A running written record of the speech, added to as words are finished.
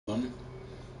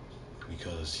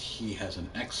because he has an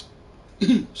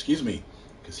excuse me,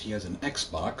 because he has an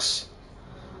Xbox.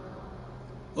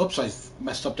 Oops, I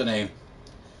messed up the name.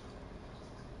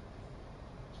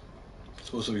 It's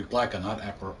supposed to be Blackout, not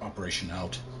Operation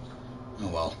Out. Oh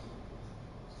well.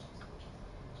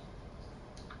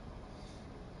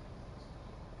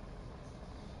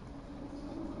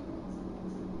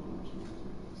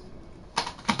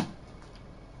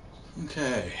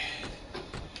 Okay.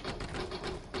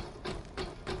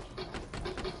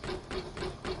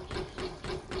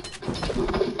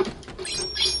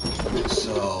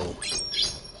 So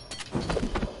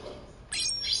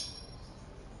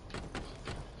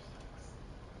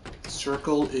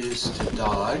circle is to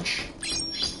dodge,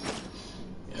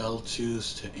 L2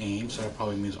 is to aim, so that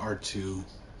probably means R2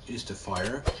 is to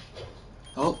fire.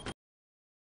 Oh.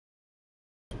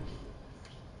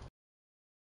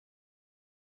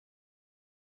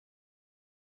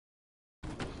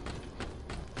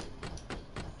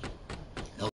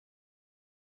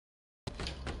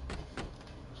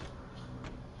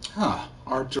 Huh,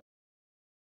 R2.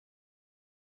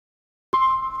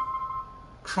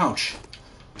 Crouch.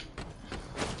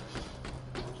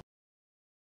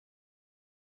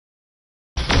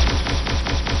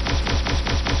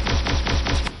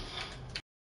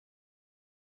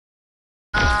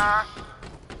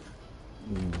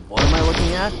 What am I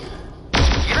looking at?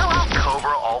 You know how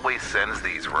Cobra always sends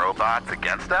these robots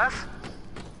against us?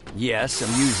 Yes,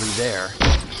 I'm usually there.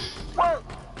 Well,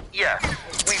 yes.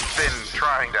 We've been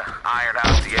trying to iron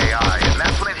out the AI, and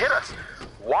that's when it hit us.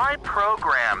 Why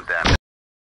program them?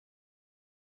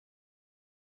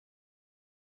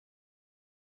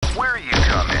 Where you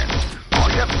come in. All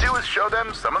you have to do is show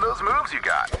them some of those moves you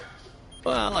got.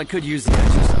 Well, I could use the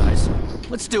exercise.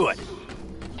 Let's do it.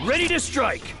 Ready to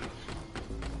strike!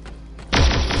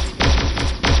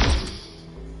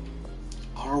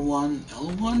 R1,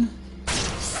 L1?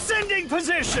 Sending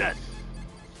position!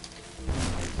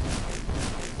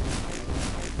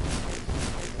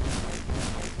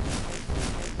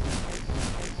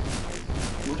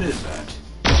 What is that?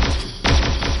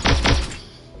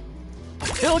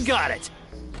 Still got it!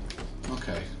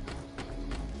 Okay.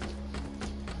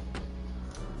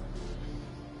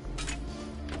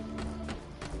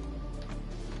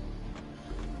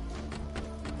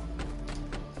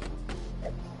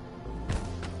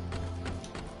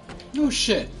 No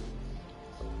shit.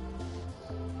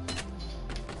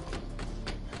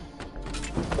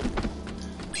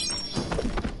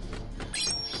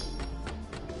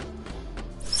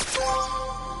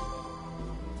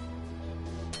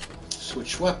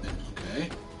 Switch weapon, okay.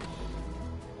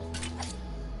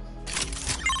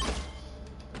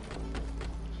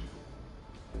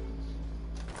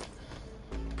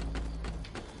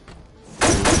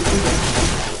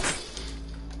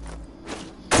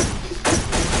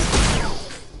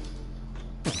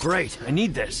 Great, I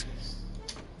need this.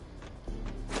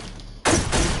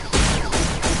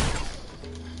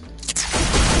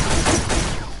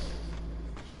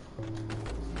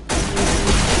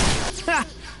 Ha!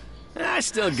 I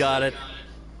still got it.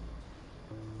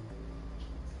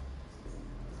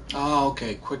 Oh,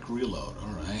 okay, quick reload,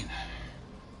 alright.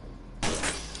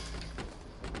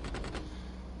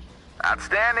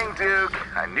 Outstanding,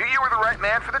 Duke. I knew you were the right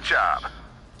man for the job.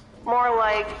 More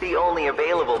like the only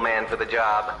available man for the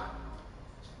job.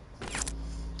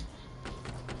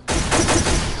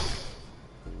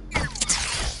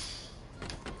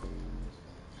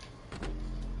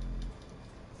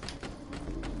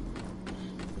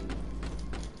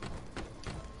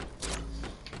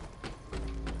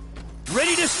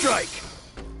 Ready to strike!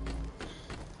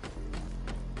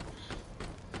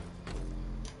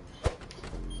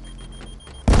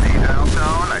 See,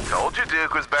 Downtown, I told you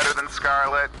Duke was better than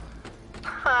Scarlet.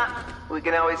 We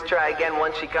can always try again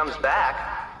once she comes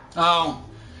back. Oh.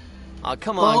 Oh,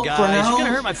 come Well, on, for guys. now- You're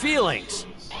gonna hurt my feelings.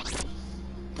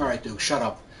 Alright, Duke, shut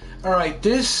up. Alright,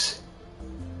 this...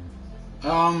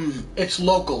 it's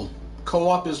local.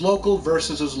 Co-op is local,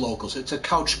 versus is local. So it's a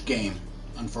couch game,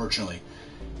 unfortunately.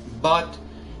 But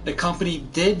the company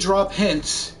did drop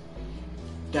hints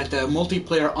that the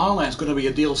multiplayer online is going to be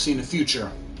a DLC in the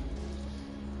future.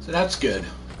 So that's good.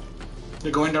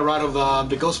 They're going the route of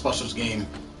the Ghostbusters game.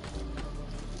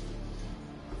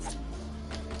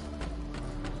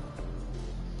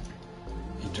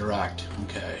 Interact,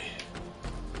 okay.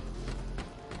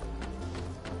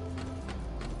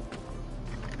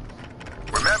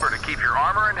 Remember to keep your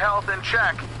armor and health in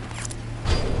check.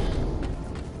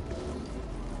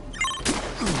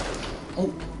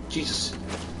 Oh, Jesus.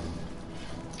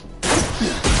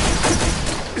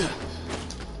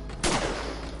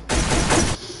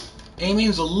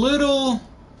 Aiming's a little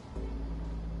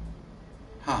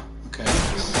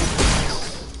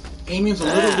Aiming's a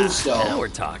little loose though. Now we're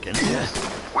talking.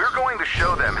 We're going to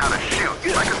show them how to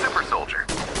shoot like a super soldier.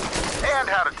 And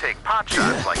how to take pot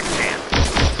shots like a champ.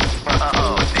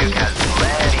 Oh, Duke has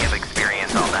plenty of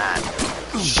experience on that.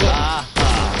 Shit.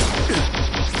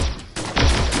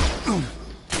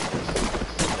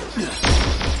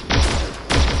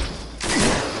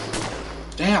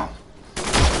 Damn.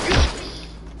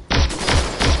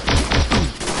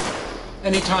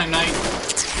 Anytime, Knight.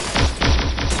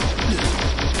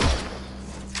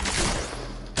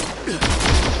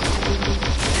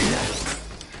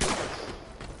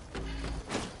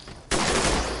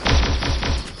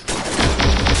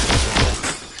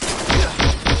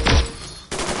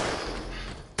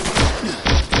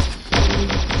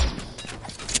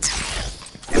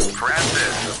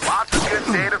 Impressive. Lots of good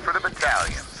data for the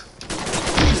battalions.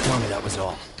 Please tell me that was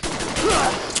all.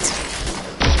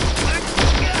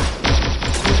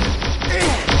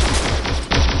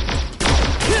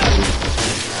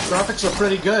 Graphics are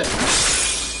pretty good.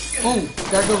 Oh,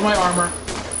 there goes my armor.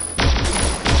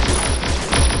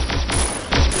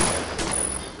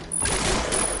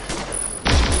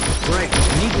 Great, I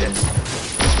need this.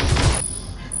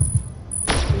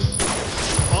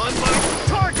 On my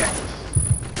target!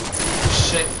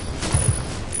 Shit.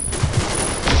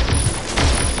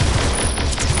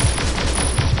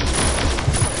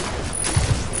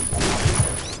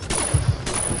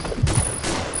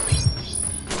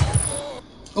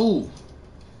 Oh.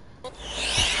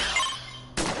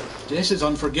 This is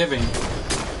unforgiving.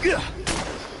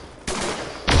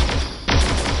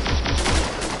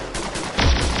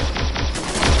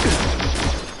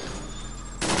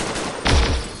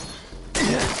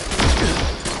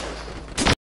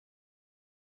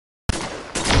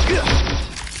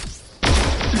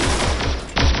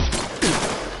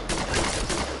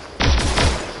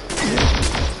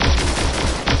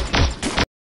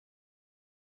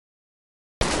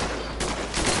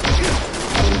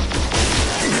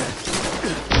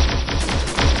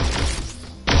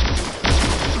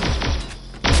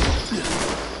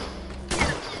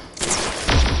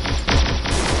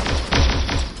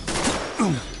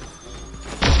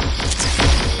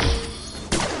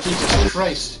 Jesus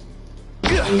Christ.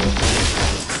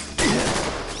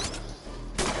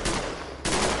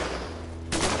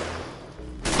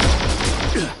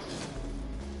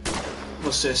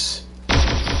 What's this?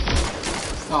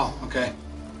 Oh, okay.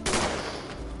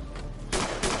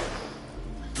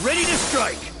 Ready to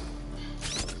strike!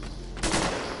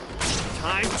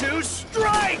 Time to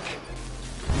strike!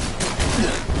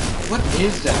 What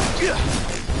is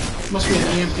that? Must be an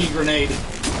EMP grenade.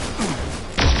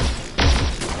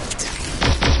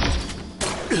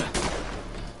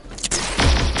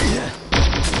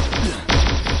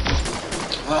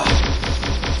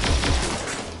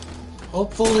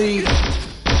 Hopefully,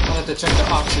 I'll have to check the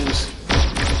options.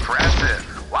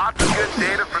 Impressive. Lots of good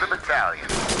data for the battalion.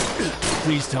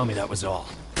 Please tell me that was all.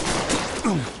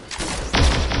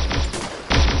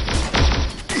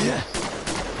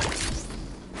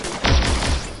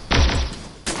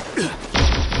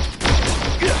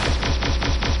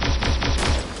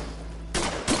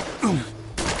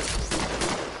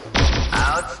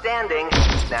 Outstanding.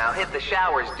 Now hit the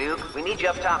showers, Duke. We need you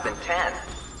up top in 10.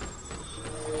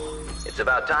 It's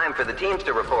about time for the teams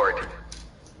to report.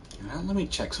 Well, let me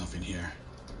check something here.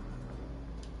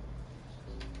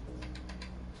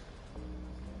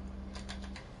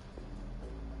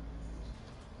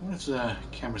 What if the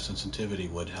camera sensitivity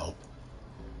would help?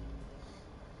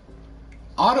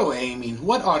 Auto aiming?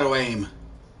 What auto aim?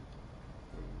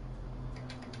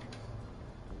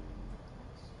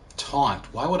 Taunt.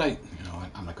 Why would I? You know what?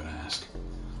 I'm not going to ask.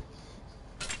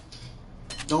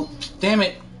 Don't. Damn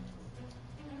it.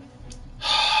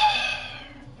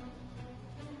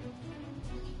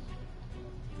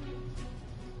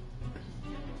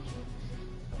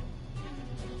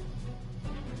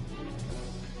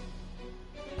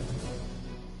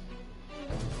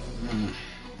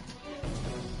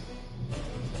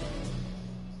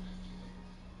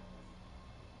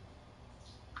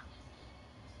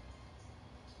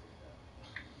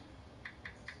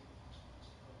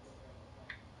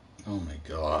 Oh my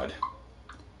god.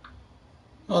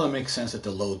 Well, that makes sense that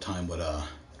the load time would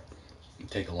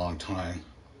take a long time.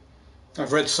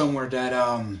 I've read somewhere that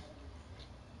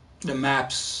the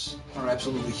maps are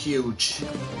absolutely huge.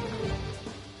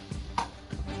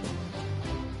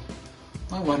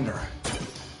 I wonder.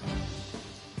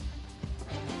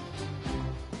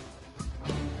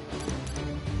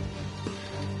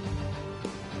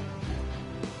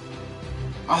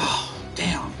 Oh,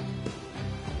 damn.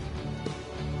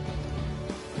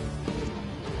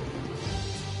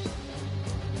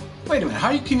 Wait a minute,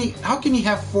 how can he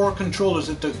have 4 controllers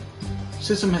if the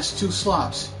system has 2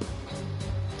 slots?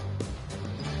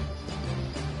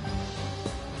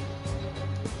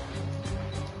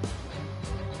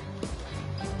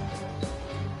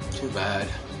 Too bad.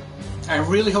 I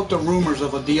really hope the rumors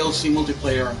of a DLC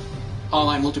multiplayer,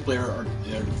 online multiplayer,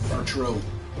 are true.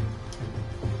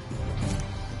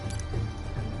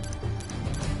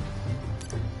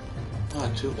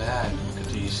 Oh, too bad. Look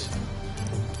at these.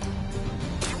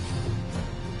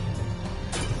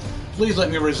 Please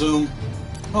let me resume.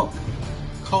 Oh,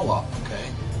 co-op, okay.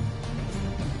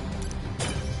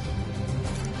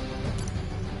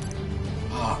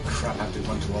 Oh crap, I have to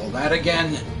run through all that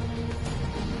again.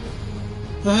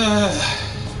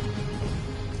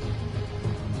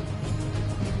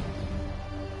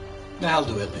 I'll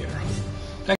do it later.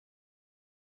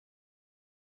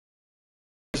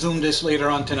 Resume this later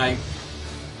on tonight.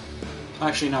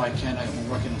 Actually, no, I can't. I'm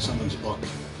working on someone's book.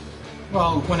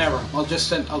 Well, whenever. I'll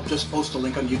just post a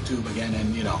link on YouTube again,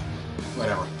 and you know,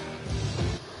 whatever.